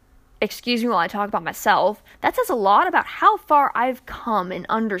 excuse me while I talk about myself, that says a lot about how far I've come in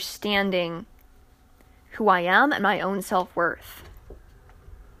understanding who I am and my own self-worth.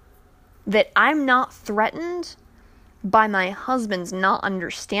 That I'm not threatened by my husband's not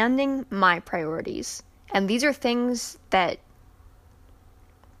understanding my priorities. And these are things that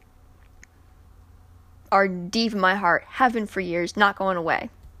are deep in my heart, have been for years, not going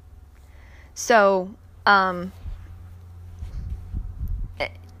away. So, like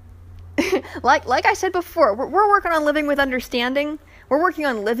I said before, we're working on living with understanding. We're working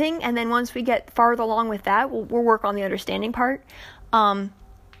on living, and then once we get farther along with that, we'll work on the understanding part. And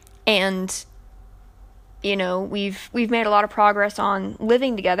we've made a lot of progress on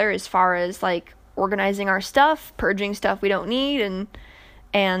living together as far as like organizing our stuff, purging stuff we don't need,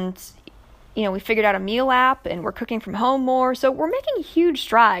 and we figured out a meal app, and we're cooking from home more. So we're making huge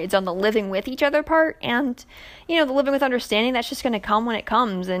strides on the living with each other part, and the living with understanding, that's just going to come when it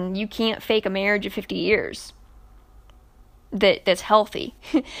comes, and you can't fake a marriage of 50 years that's healthy.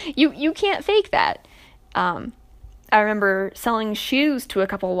 You can't fake that. I remember selling shoes to a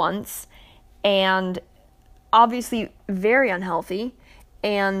couple once, and obviously very unhealthy,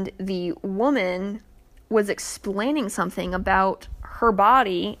 and the woman was explaining something about her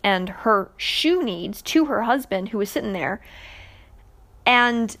body and her shoe needs to her husband, who was sitting there,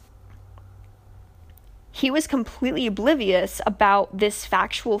 and he was completely oblivious about this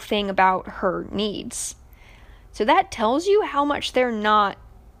factual thing about her needs. So that tells you how much they're not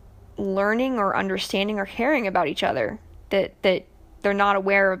learning or understanding or caring about each other, that they're not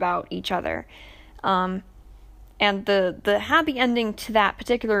aware about each other. And the happy ending to that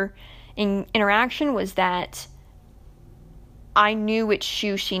particular interaction was that I knew which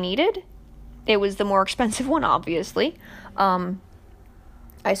shoe she needed. It was the more expensive one, obviously.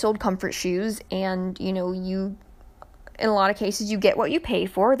 I sold comfort shoes, and, in a lot of cases, you get what you pay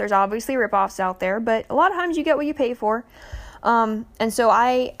for. There's obviously ripoffs out there, but a lot of times you get what you pay for. And so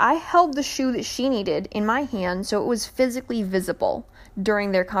I held the shoe that she needed in my hand so it was physically visible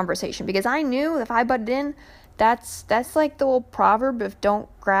during their conversation, because I knew if I butted in, that's like the old proverb of don't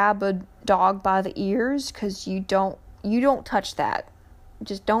grab a dog by the ears, because you don't touch that.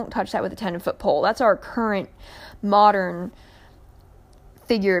 Just don't touch that with a 10-foot pole. That's our current modern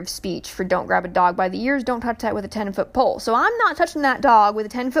figure of speech for don't grab a dog by the ears, don't touch that with a 10-foot pole. So I'm not touching that dog with a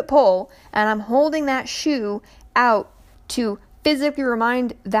 10-foot pole, and I'm holding that shoe out to physically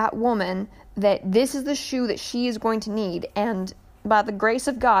remind that woman that this is the shoe that she is going to need, and by the grace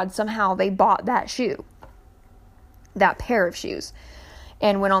of God, somehow they bought that shoe, that pair of shoes,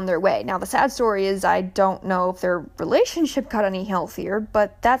 and went on their way. Now, the sad story is I don't know if their relationship got any healthier,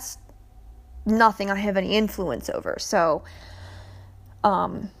 but that's nothing I have any influence over. So,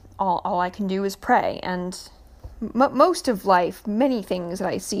 all I can do is pray, and most of life, many things that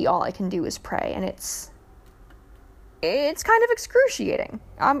I see, all I can do is pray, and it's kind of excruciating,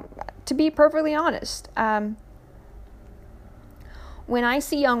 to be perfectly honest. When I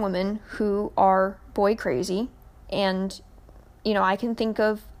see young women who are boy crazy, and, I can think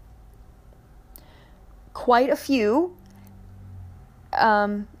of quite a few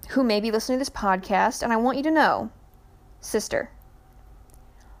who may be listening to this podcast, and I want you to know, sister,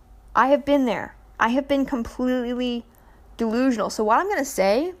 I have been there. I have been completely delusional. So what I'm going to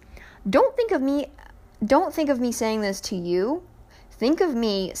say, don't think of me saying this to you. Think of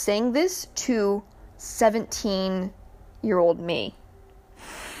me saying this to 17-year-old me.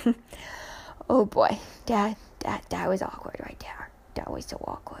 Oh boy, that was awkward right there. That was so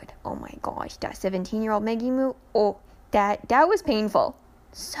awkward. Oh my gosh, that 17-year-old Maggie Moo. Oh, that was painful.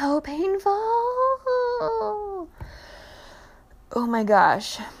 So painful. Oh my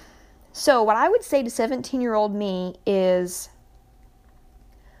gosh. So what I would say to 17-year-old me is,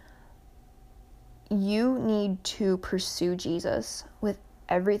 you need to pursue Jesus with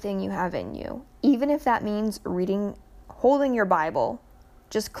everything you have in you. Even if that means holding your Bible,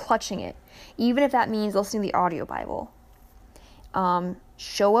 just clutching it. Even if that means listening to the audio Bible.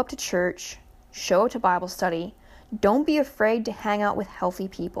 Show up to church. Show up to Bible study. Don't be afraid to hang out with healthy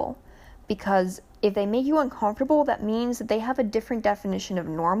people. Because if they make you uncomfortable, that means that they have a different definition of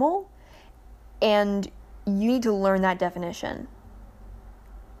normal, and you need to learn that definition.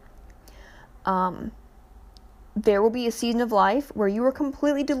 There will be a season of life where you are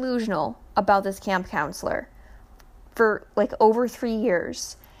completely delusional about this camp counselor for like over 3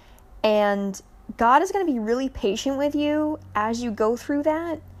 years. And God is going to be really patient with you as you go through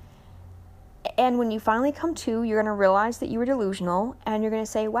that. And when you finally come to, you're going to realize that you were delusional, and you're going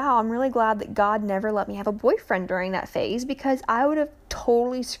to say, wow, I'm really glad that God never let me have a boyfriend during that phase, because I would have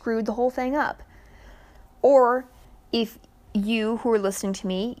totally screwed the whole thing up. Or if you who are listening to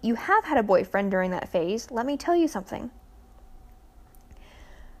me, you have had a boyfriend during that phase, let me tell you something.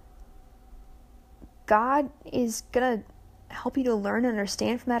 God is going to help you to learn and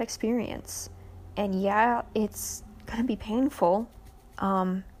understand from that experience. And yeah, it's going to be painful,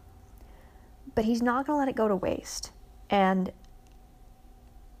 but he's not going to let it go to waste. And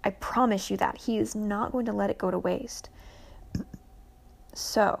I promise you that. He is not going to let it go to waste.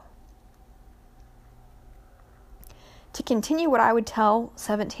 So, to continue what I would tell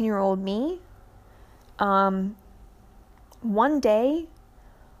 17-year-old me, one day,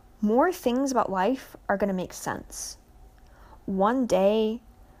 more things about life are going to make sense. One day,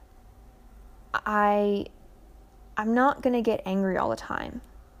 I'm not going to get angry all the time.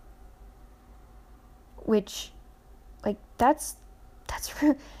 Which, like, that's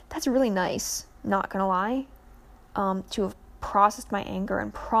really nice, not gonna lie, to have processed my anger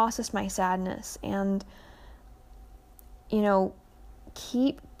and processed my sadness, and,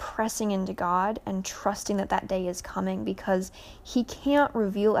 keep pressing into God and trusting that that day is coming, because he can't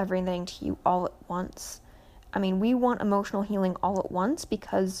reveal everything to you all at once. I mean, we want emotional healing all at once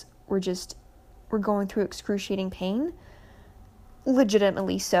because we're going through excruciating pain,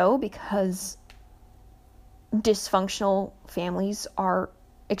 legitimately so, because dysfunctional families are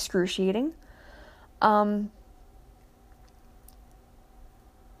excruciating. But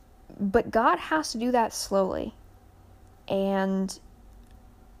God has to do that slowly. And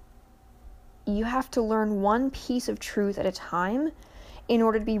you have to learn one piece of truth at a time in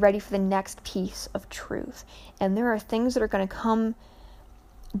order to be ready for the next piece of truth. And there are things that are going to come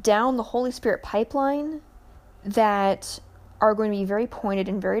down the Holy Spirit pipeline that are going to be very pointed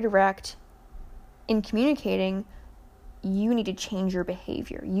and very direct in communicating. You need to change your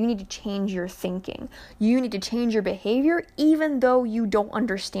behavior. You need to change your thinking. You need to change your behavior even though you don't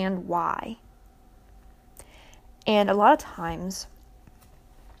understand why. And a lot of times,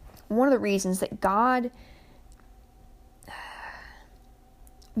 one of the reasons that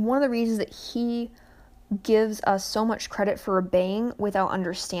he gives us so much credit for obeying without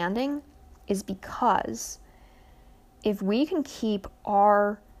understanding is because if we can keep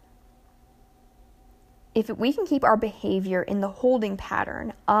our behavior in the holding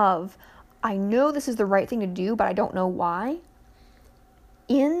pattern of, I know this is the right thing to do, but I don't know why,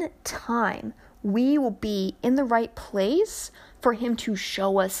 in time, we will be in the right place for him to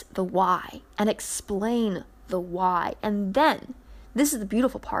show us the why and explain the why. And then, this is the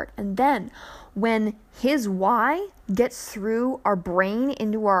beautiful part, and then when his why gets through our brain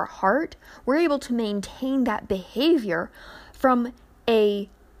into our heart, we're able to maintain that behavior from a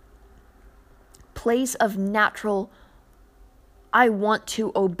place of natural, I want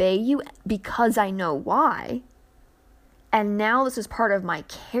to obey you because I know why. And now this is part of my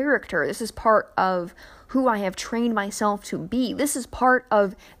character. This is part of who I have trained myself to be. This is part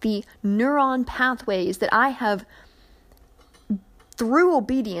of the neuron pathways that I have, through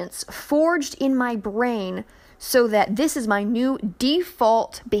obedience, forged in my brain so that this is my new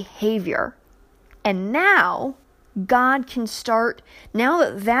default behavior. And now God can start, now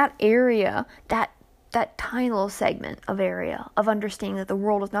that area, that tiny little segment of area of understanding that the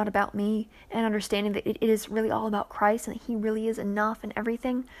world is not about me, and understanding that it is really all about Christ and that he really is enough and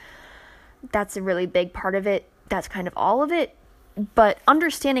everything. That's a really big part of it. That's kind of all of it. But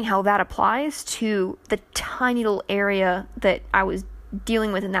understanding how that applies to the tiny little area that I was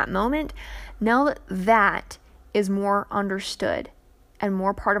dealing with in that moment, now that that is more understood and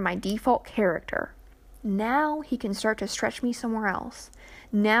more part of my default character, now he can start to stretch me somewhere else.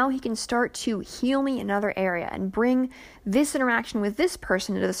 Now he can start to heal me in another area and bring this interaction with this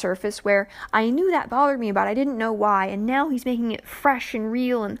person to the surface where I knew that bothered me, but I didn't know why. And now he's making it fresh and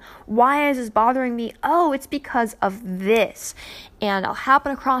real. And why is this bothering me? Oh, it's because of this. And I'll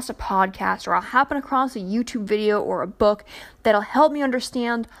happen across a podcast, or I'll happen across a YouTube video or a book that'll help me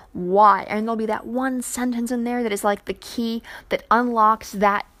understand why. And there'll be that one sentence in there that is like the key that unlocks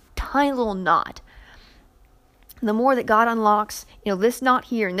that tiny little knot. the more that God unlocks, this not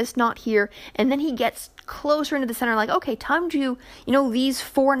here and this not here, and then he gets closer into the center, like, okay, time to, these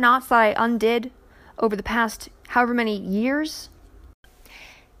 4 knots that I undid over the past however many years.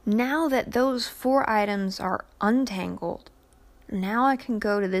 Now that those 4 items are untangled, now I can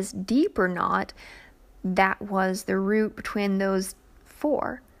go to this deeper knot that was the root between those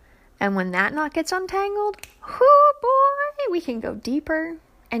 4. And when that knot gets untangled, whoo boy, we can go deeper.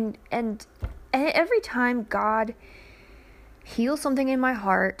 And every time God heals something in my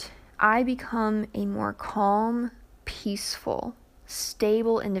heart, I become a more calm, peaceful,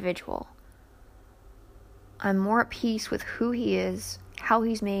 stable individual. I'm more at peace with who he is, how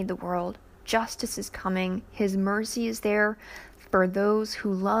he's made the world. Justice is coming. His mercy is there for those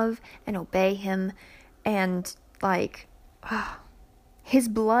who love and obey him. And his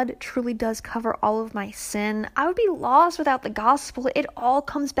blood truly does cover all of my sin. I would be lost without the gospel. It all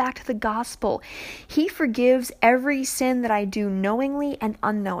comes back to the gospel. He forgives every sin that I do knowingly and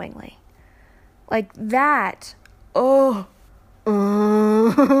unknowingly. Like that. I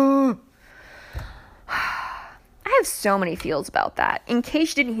have so many feels about that. In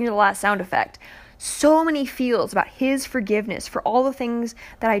case you didn't hear the last sound effect, so many feels about his forgiveness for all the things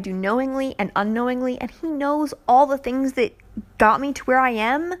that I do knowingly and unknowingly, and he knows all the things that got me to where I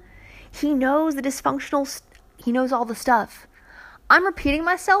am. He knows the dysfunctional, he knows all the stuff. I'm repeating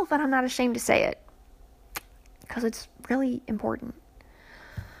myself, and I'm not ashamed to say it, because it's really important.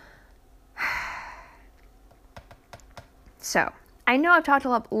 So, I know I've talked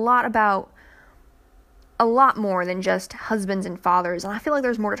a lot about a lot more than just husbands and fathers, and I feel like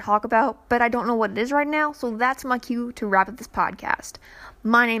there's more to talk about, but I don't know what it is right now, so that's my cue to wrap up this podcast.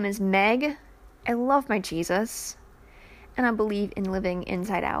 My name is Meg. I love my Jesus, and I believe in living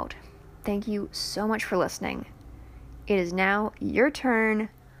inside out. Thank you so much for listening. It is now your turn.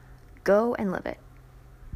 Go and live it.